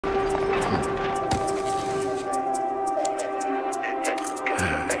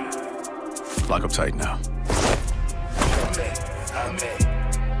Lock up tight now.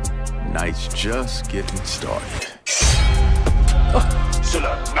 Night's just getting started.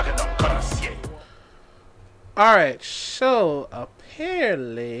 Alright, so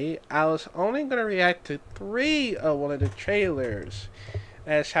apparently I was only going to react to 3 of one of the trailers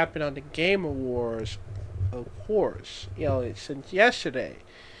that's happened on the Game Awards, of course, since yesterday.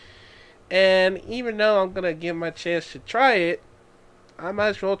 And even though I'm going to give my chance to try it, I might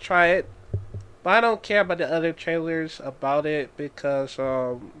as well try it. But I don't care about the other trailers about it because,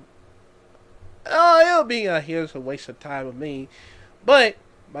 it'll be here's a waste of time with me. But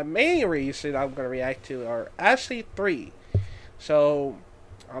my main reason I'm going to react to are actually 3. So,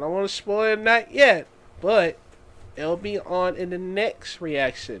 I don't want to spoil it not yet, but it'll be on in the next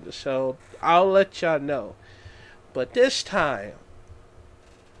reaction. So, I'll let y'all know. But this time,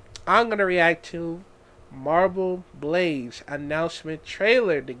 I'm going to react to Marvel Blaze announcement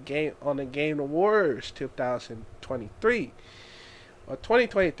trailer, the game on the Game Awards 2023 or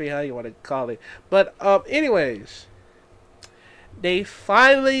 2023, how you want to call it. But anyways, they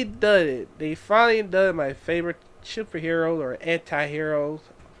finally done it. They finally done my favorite superhero or anti-hero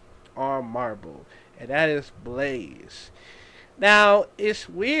on Marvel, and that is Blaze. Now it's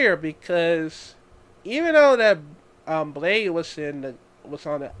weird because even though that Blaze was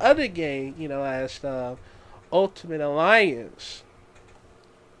on the other game, as the Ultimate Alliance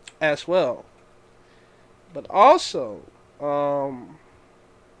as well. But also, I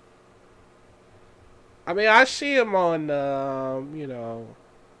see him on,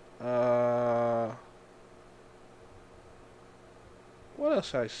 what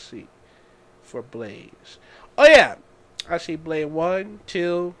else I see for Blaze? Oh yeah, I see Blaze 1,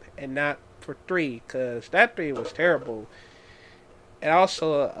 2, and not for 3, because that 3 was terrible. And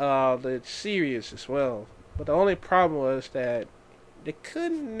also the series as well. But the only problem was that they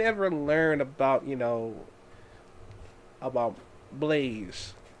could never learn about, about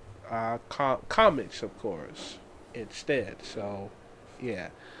Blaze comics, of course, instead. So, yeah.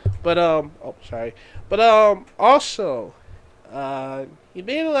 But, But, also, he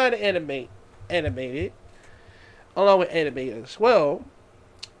made a lot of animated, along with animated as well.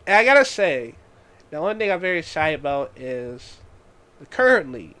 And I gotta say, the only thing I'm very excited about is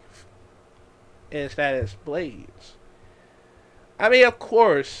currently is that it's Blaze. Of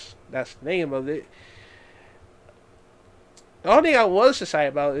course, that's the name of it. The only thing I was excited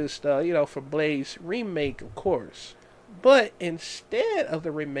about is the, for Blaze remake, of course. But instead of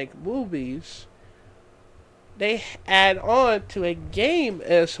the remake movies, they add on to a game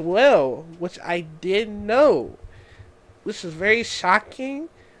as well, which I didn't know. Which is very shocking,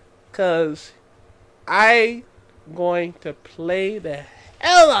 because I going to play the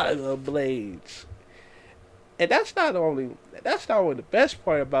hell out of the Blades, and that's not only the best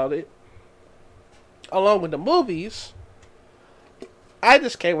part about it. Along with the movies, I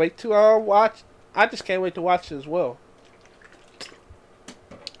just can't wait to watch. I just can't wait to watch it as well.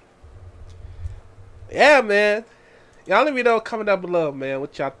 Yeah, man. Y'all let me know coming down below, man,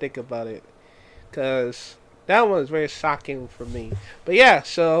 what y'all think about it, cause that one is very shocking for me. But yeah,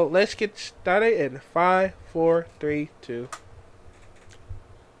 so let's get started in 5, 4, 3, 2.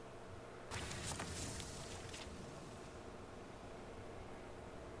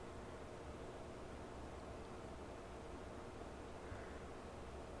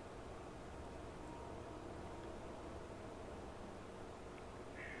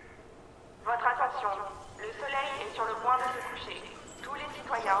 Votre attention, le soleil est sur le point de se coucher. Tous les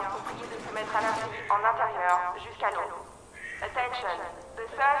citoyens sont priés de se mettre à l'abri en intérieur jusqu'à l'aube. Attention, the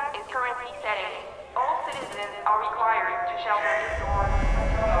sun is currently setting. All citizens are required to shelter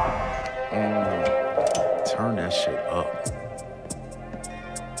indoors. Turn that shit up.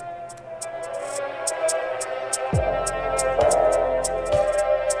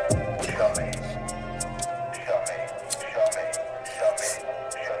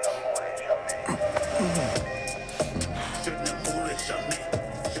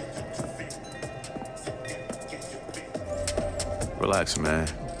 Relax, man.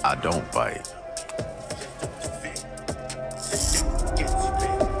 I don't bite.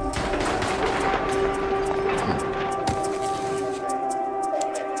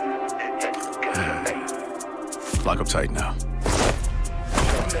 Lock up tight now.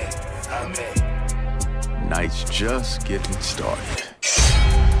 Night's just getting started.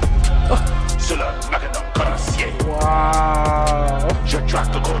 Wow.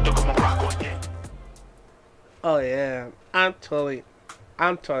 Oh yeah, I'm totally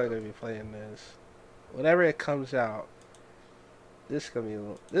gonna be playing this. Whenever it comes out, this gonna be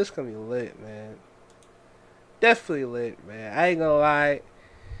lit, man. Definitely lit, man. I ain't gonna lie.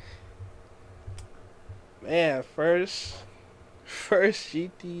 Man, first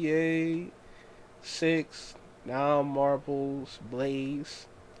GTA 6, now Marbles, Blaze.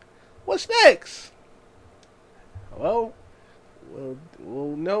 What's next? Well,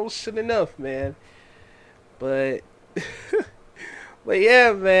 we'll know soon enough, man. But, but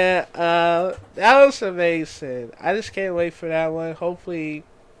yeah, man. That was amazing. I just can't wait for that one. Hopefully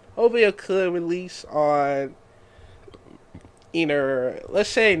it could release on either, let's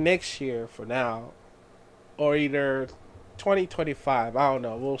say, next year for now, or either 2025. I don't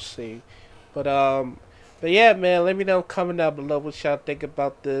know. We'll see. But yeah, man. Let me know comment down below what y'all think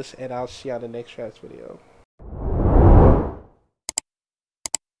about this, and I'll see you on the next video.